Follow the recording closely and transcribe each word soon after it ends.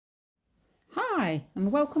Hi,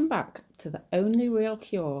 and welcome back to the only real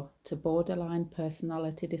cure to borderline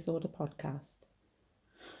personality disorder podcast.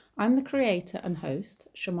 I'm the creator and host,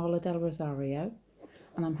 Shamola Del Rosario,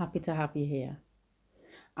 and I'm happy to have you here.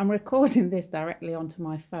 I'm recording this directly onto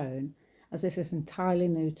my phone as this is entirely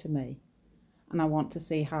new to me, and I want to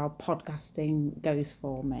see how podcasting goes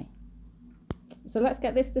for me. So let's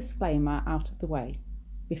get this disclaimer out of the way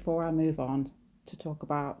before I move on to talk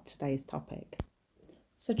about today's topic.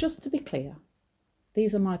 So just to be clear,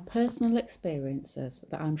 these are my personal experiences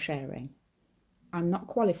that I'm sharing. I'm not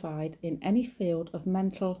qualified in any field of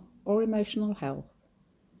mental or emotional health,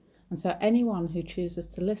 and so anyone who chooses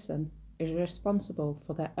to listen is responsible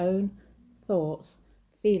for their own thoughts,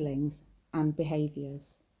 feelings, and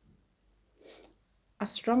behaviours. I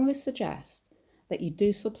strongly suggest that you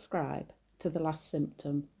do subscribe to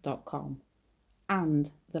thelastsymptom.com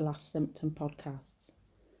and the Last Symptom podcasts.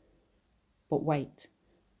 But wait.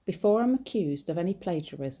 Before I'm accused of any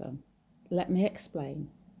plagiarism, let me explain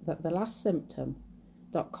that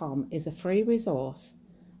thelastsymptom.com is a free resource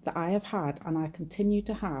that I have had and I continue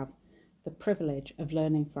to have the privilege of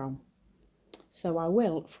learning from. So I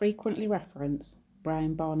will frequently reference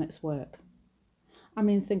Brian Barnett's work. I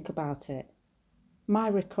mean, think about it. My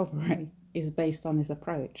recovery is based on his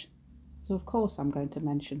approach. So of course I'm going to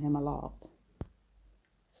mention him a lot.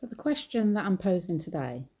 So the question that I'm posing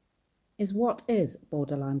today is, what is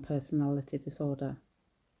borderline personality disorder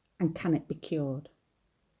and can it be cured?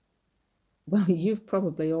 Well, you've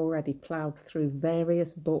probably already ploughed through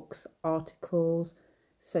various books, articles,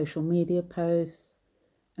 social media posts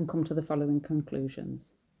and come to the following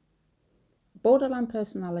conclusions. Borderline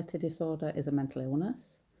personality disorder is a mental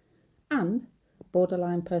illness and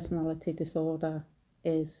borderline personality disorder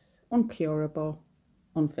is uncurable,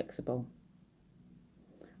 unfixable.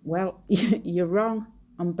 Well, you're wrong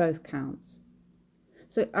on both counts.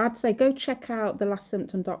 So I'd say go check out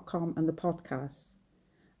thelastsymptom.com and the podcast.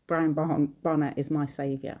 Brian Bonner is my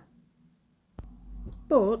saviour.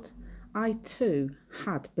 But I too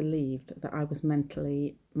had believed that I was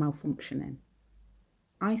mentally malfunctioning.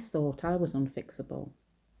 I thought I was unfixable.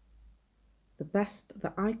 The best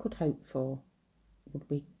that I could hope for would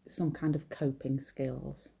be some kind of coping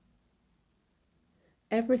skills.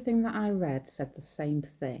 Everything that I read said the same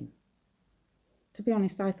thing. To be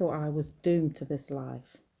honest, I thought I was doomed to this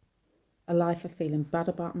life. A life of feeling bad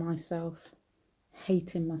about myself,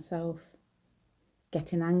 hating myself,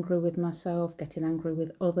 getting angry with myself, getting angry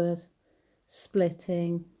with others,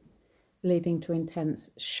 splitting, leading to intense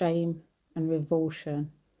shame and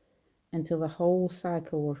revulsion until the whole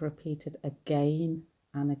cycle was repeated again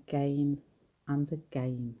and again and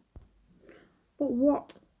again. But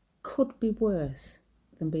what could be worse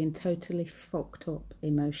than being totally fucked up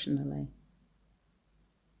emotionally?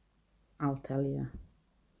 I'll tell you.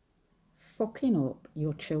 Fucking up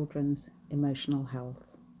your children's emotional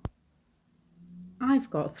health.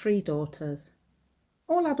 I've got 3 daughters,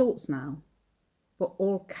 all adults now, but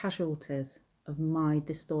all casualties of my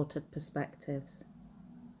distorted perspectives.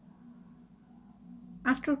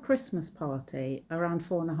 After a Christmas party around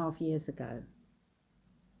 4.5 years ago,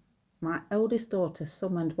 my eldest daughter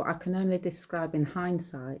summoned what I can only describe in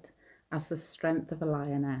hindsight as the strength of a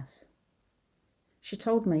lioness. She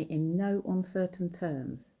told me in no uncertain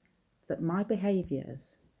terms that my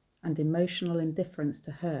behaviours and emotional indifference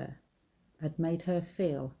to her had made her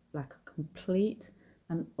feel like a complete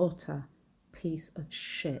and utter piece of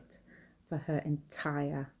shit for her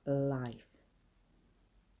entire life.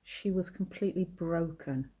 She was completely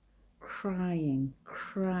broken, crying.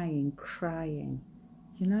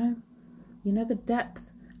 You know the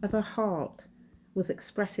depth of her heart was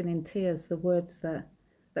expressing in tears the words that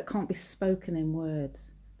can't be spoken in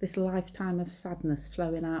words, this lifetime of sadness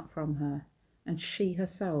flowing out from her, and she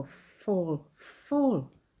herself full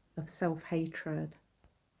of self-hatred.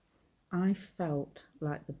 I felt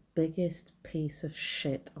like the biggest piece of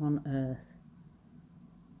shit on earth.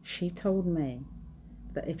 She told me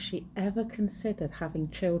that if she ever considered having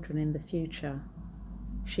children in the future,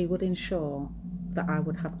 she would ensure that I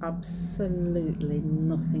would have absolutely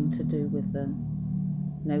nothing to do with them.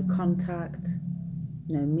 No contact,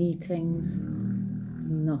 no meetings,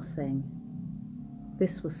 nothing.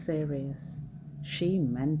 This was serious. She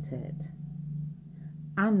meant it.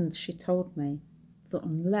 And she told me that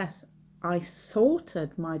unless I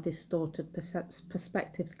sorted my distorted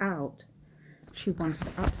perspectives out, she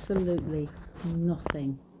wanted absolutely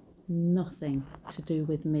nothing to do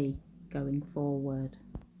with me going forward.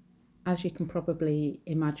 As you can probably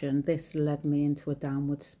imagine, this led me into a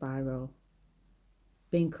downward spiral.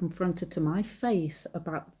 Being confronted to my face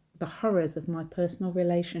about the horrors of my personal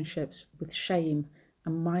relationships with shame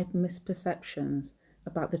and my misperceptions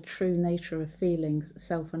about the true nature of feelings,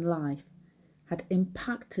 self, and life had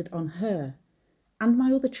impacted on her and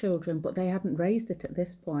my other children, but they hadn't raised it at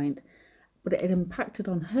this point. But it had impacted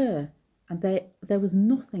on her, and there was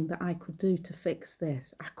nothing that I could do to fix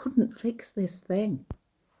this. I couldn't fix this thing.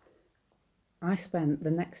 I spent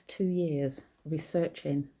the next 2 years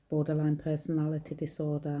researching borderline personality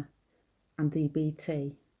disorder and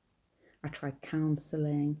DBT. I tried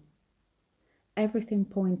counselling. Everything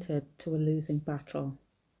pointed to a losing battle.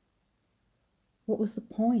 What was the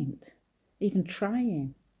point? Even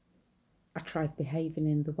trying? I tried behaving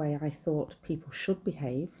in the way I thought people should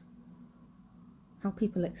behave, how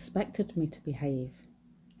people expected me to behave,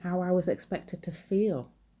 how I was expected to feel.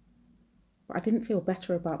 But I didn't feel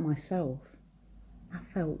better about myself. I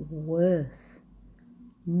felt worse,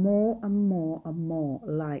 more and more and more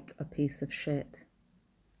like a piece of shit.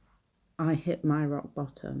 I hit my rock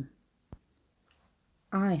bottom.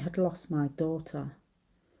 I had lost my daughter.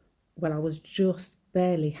 Well, I was just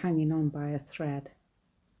barely hanging on by a thread.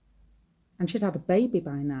 And she'd had a baby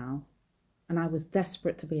by now, and I was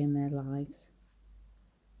desperate to be in their lives.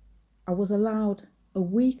 I was allowed a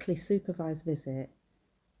weekly supervised visit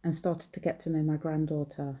and started to get to know my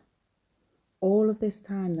granddaughter. All of this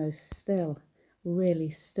time, though, still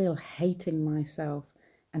hating myself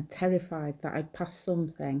and terrified that I'd passed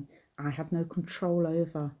something I had no control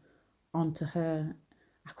over onto her.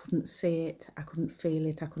 I couldn't see it, I couldn't feel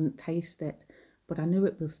it, I couldn't taste it, but I knew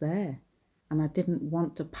it was there, and I didn't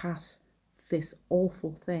want to pass this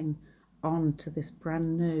awful thing on to this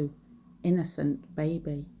brand new, innocent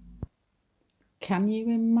baby. Can you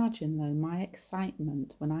imagine, though, my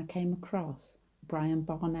excitement when I came across Brian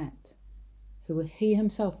Barnett, he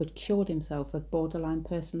himself had cured himself of borderline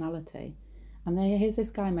personality, and here's this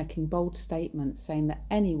guy making bold statements saying that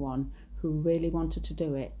anyone who really wanted to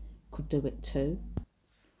do it could do it too.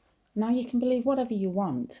 Now, you can believe whatever you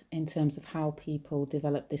want in terms of how people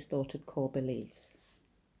develop distorted core beliefs,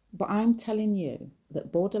 but I'm telling you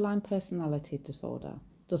that borderline personality disorder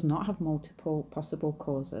does not have multiple possible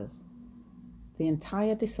causes. The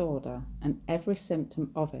entire disorder and every symptom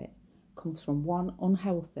of it comes from one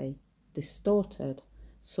unhealthy, distorted,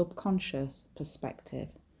 subconscious perspective,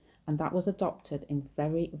 and that was adopted in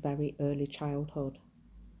very, very early childhood.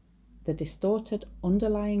 The distorted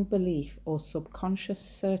underlying belief or subconscious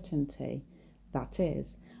certainty, that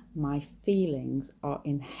is, my feelings are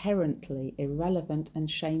inherently irrelevant and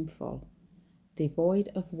shameful, devoid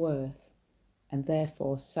of worth, and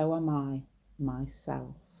therefore so am I,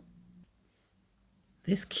 myself.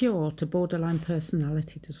 This cure to borderline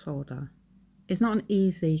personality disorder is not an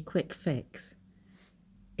easy, quick fix.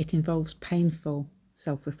 It involves painful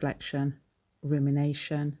self-reflection,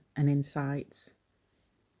 rumination, and insights.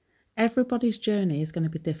 Everybody's journey is going to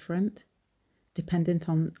be different, dependent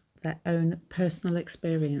on their own personal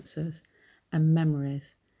experiences and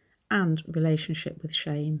memories and relationship with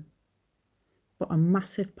shame. But a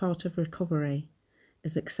massive part of recovery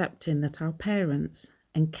is accepting that our parents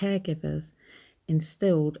and caregivers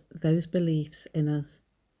instilled those beliefs in us.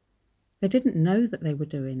 They didn't know that they were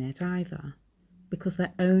doing it either, because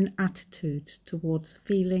their own attitudes towards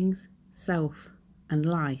feelings, self, and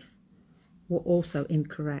life were also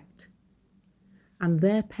incorrect. And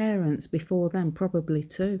their parents before them probably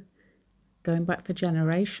too, going back for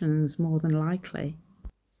generations more than likely.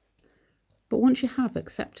 But once you have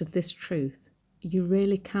accepted this truth, you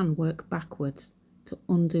really can work backwards to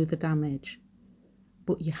undo the damage.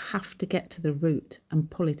 But you have to get to the root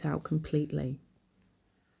and pull it out completely.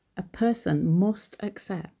 A person must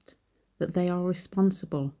accept that they are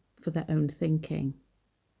responsible for their own thinking,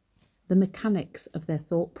 the mechanics of their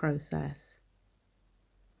thought process.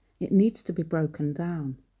 It needs to be broken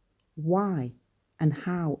down. Why and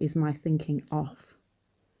how is my thinking off?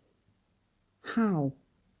 How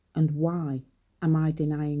and why am I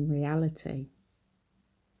denying reality?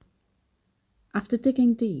 After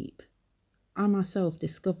digging deep, I myself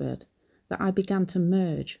discovered that I began to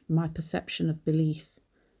merge my perception of belief,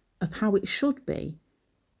 of how it should be,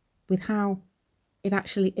 with how it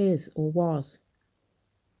actually is or was.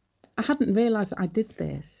 I hadn't realised that I did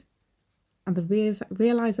this, and the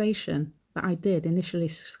realisation that I did initially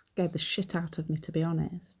scared the shit out of me, to be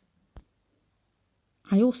honest.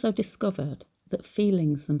 I also discovered that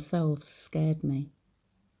feelings themselves scared me.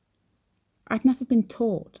 I'd never been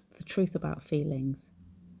taught the truth about feelings,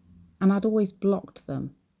 and I'd always blocked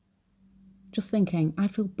them. Just thinking, I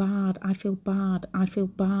feel bad, I feel bad, I feel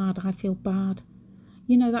bad, I feel bad.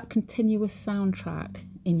 You know, that continuous soundtrack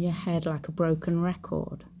in your head like a broken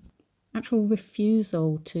record. Actual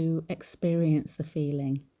refusal to experience the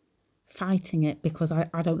feeling, fighting it because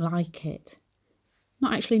I don't like it.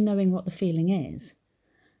 not actually knowing what the feeling is.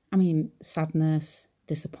 I mean, sadness,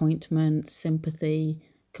 disappointment, sympathy,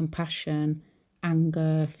 compassion,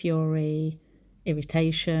 anger, fury,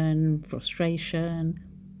 irritation, frustration,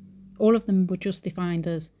 all of them were just defined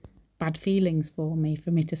as bad feelings for me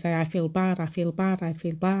to say, I feel bad, I feel bad, I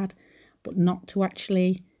feel bad, but not to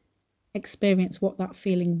actually experience what that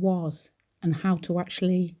feeling was and how to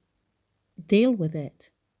actually deal with it.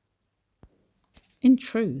 In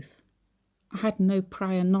truth, I had no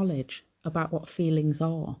prior knowledge about what feelings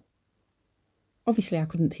are. Obviously, I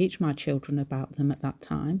couldn't teach my children about them at that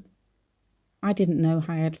time. I didn't know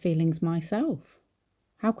I had feelings myself.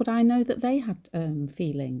 How could I know that they had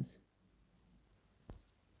feelings?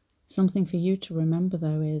 Something for you to remember,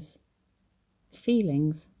 though, is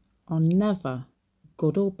feelings are never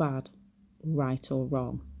good or bad, right or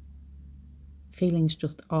wrong. Feelings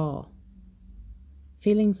just are.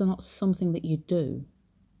 Feelings are not something that you do.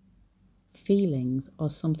 Feelings are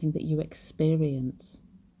something that you experience.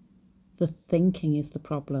 The thinking is the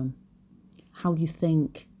problem. How you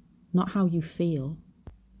think, not how you feel.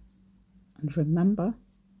 And remember,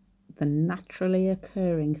 the naturally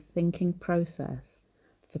occurring thinking process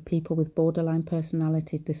for people with borderline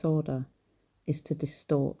personality disorder is to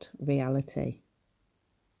distort reality.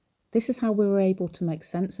 This is how we were able to make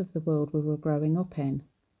sense of the world we were growing up in,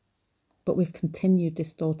 but we've continued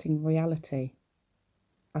distorting reality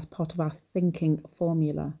as part of our thinking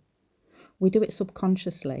formula. We do it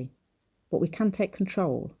subconsciously, but we can take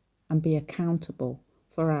control and be accountable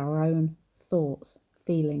for our own thoughts,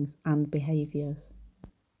 feelings, and behaviours.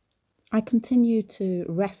 I continue to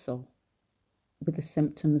wrestle with the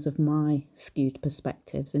symptoms of my skewed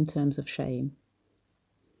perspectives in terms of shame.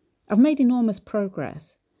 I've made enormous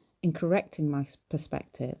progress in correcting my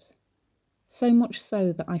perspectives, so much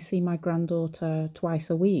so that I see my granddaughter twice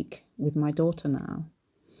a week with my daughter now.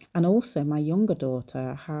 And also my younger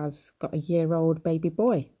daughter has got a year-old baby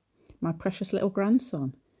boy, my precious little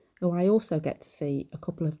grandson, who I also get to see a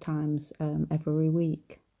couple of times every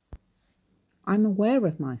week. I'm aware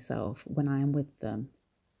of myself when I am with them.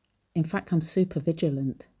 In fact, I'm super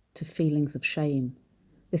vigilant to feelings of shame.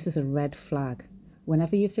 This is a red flag.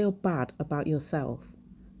 Whenever you feel bad about yourself,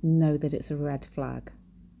 know that it's a red flag.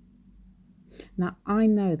 Now, I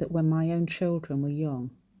know that when my own children were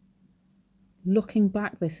young, looking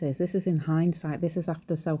back, this is in hindsight, this is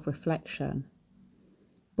after self-reflection.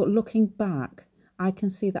 But looking back, I can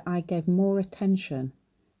see that I gave more attention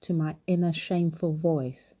to my inner shameful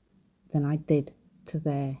voice than I did to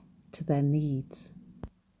their needs.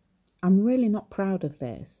 I'm really not proud of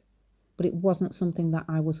this, but it wasn't something that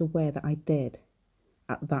I was aware that I did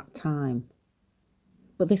at that time.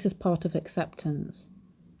 But this is part of acceptance.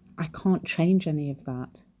 I can't change any of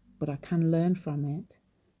that, but I can learn from it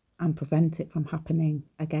and prevent it from happening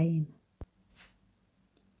again.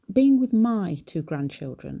 Being with my two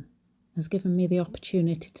grandchildren has given me the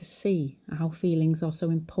opportunity to see how feelings are so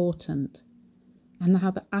important and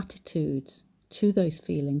how the attitudes to those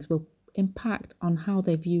feelings will impact on how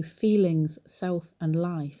they view feelings, self and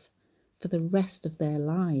life for the rest of their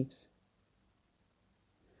lives.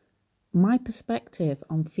 My perspective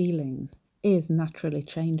on feelings is naturally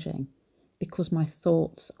changing because my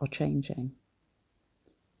thoughts are changing.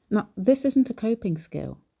 Now, this isn't a coping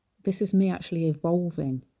skill. This is me actually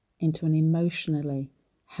evolving into an emotionally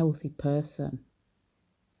healthy person.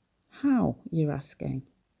 How, you're asking?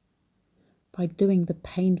 By doing the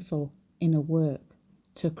painful inner work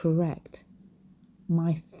to correct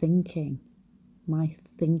my thinking,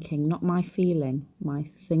 not my feeling, my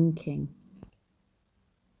thinking.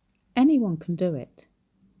 Anyone can do it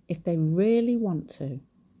if they really want to.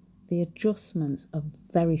 The adjustments are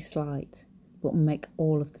very slight, but make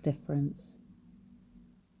all of the difference.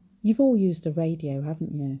 You've all used a radio,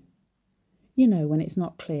 haven't you? You know when it's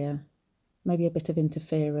not clear, maybe a bit of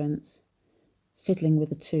interference, fiddling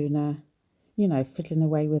with a tuner, fiddling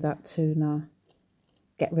away with that tuner,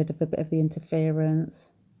 get rid of a bit of the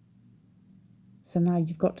interference. So now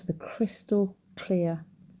you've got to the crystal clear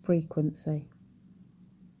frequency.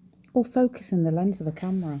 Or focus in the lens of a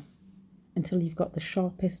camera until you've got the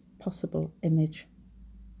sharpest possible image.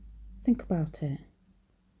 Think about it.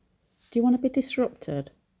 Do you want to be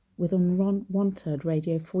disrupted with unwanted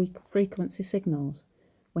radio frequency signals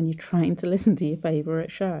when you're trying to listen to your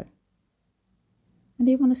favourite show? And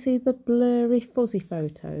do you want to see the blurry, fuzzy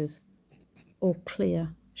photos or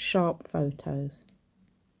clear, sharp photos?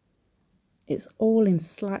 It's all in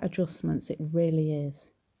slight adjustments, it really is.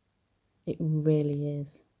 It really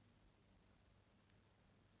is.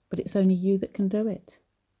 But it's only you that can do it.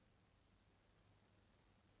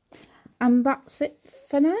 And that's it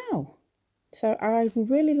for now. So I'd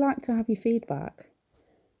really like to have your feedback.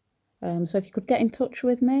 So if you could get in touch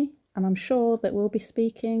with me, and I'm sure that we'll be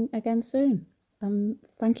speaking again soon.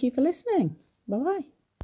 Thank you for listening. Bye-bye.